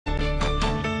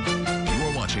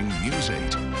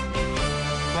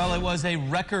Well, it was a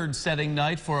record-setting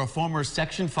night for a former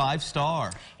Section 5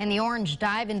 star. And the Orange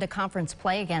dive into conference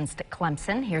play against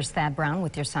Clemson. Here's Thad Brown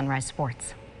with your Sunrise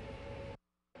Sports.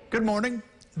 Good morning.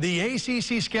 The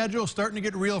ACC schedule starting to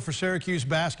get real for Syracuse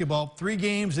basketball. 3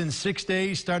 games in 6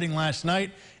 days starting last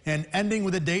night and ending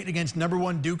with a date against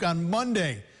 #1 Duke on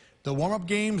Monday. The warm-up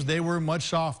games, they were much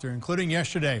softer, including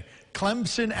yesterday.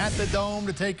 Clemson at the Dome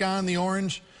to take on the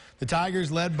Orange. The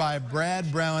Tigers led by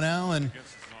Brad Brownell, and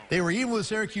they were even with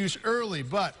Syracuse early,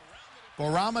 but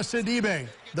Bourama Sidibe,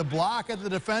 the block at the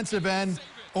defensive end.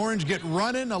 Orange get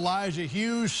running. Elijah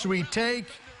Hughes, sweet take.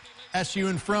 SU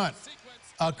in front.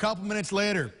 A couple minutes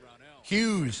later,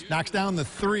 Hughes knocks down the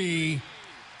 3.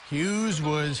 Hughes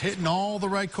was hitting all the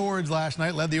right chords last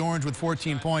night, led the Orange with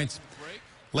 14 points.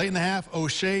 Late in the half,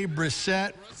 O'Shea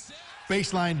Brissett,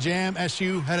 baseline jam.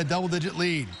 SU had a double-digit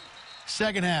lead.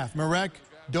 Second half, Marek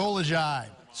Dolajai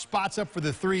spots up for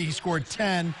the 3. He scored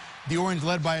 10. The Orange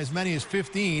led by as many as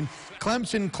 15.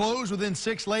 Clemson closed within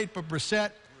 6 late, but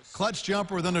Brissett, clutch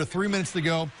jumper with under 3 minutes to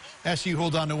go. SU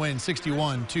holds on to win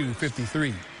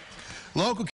 61-53. Local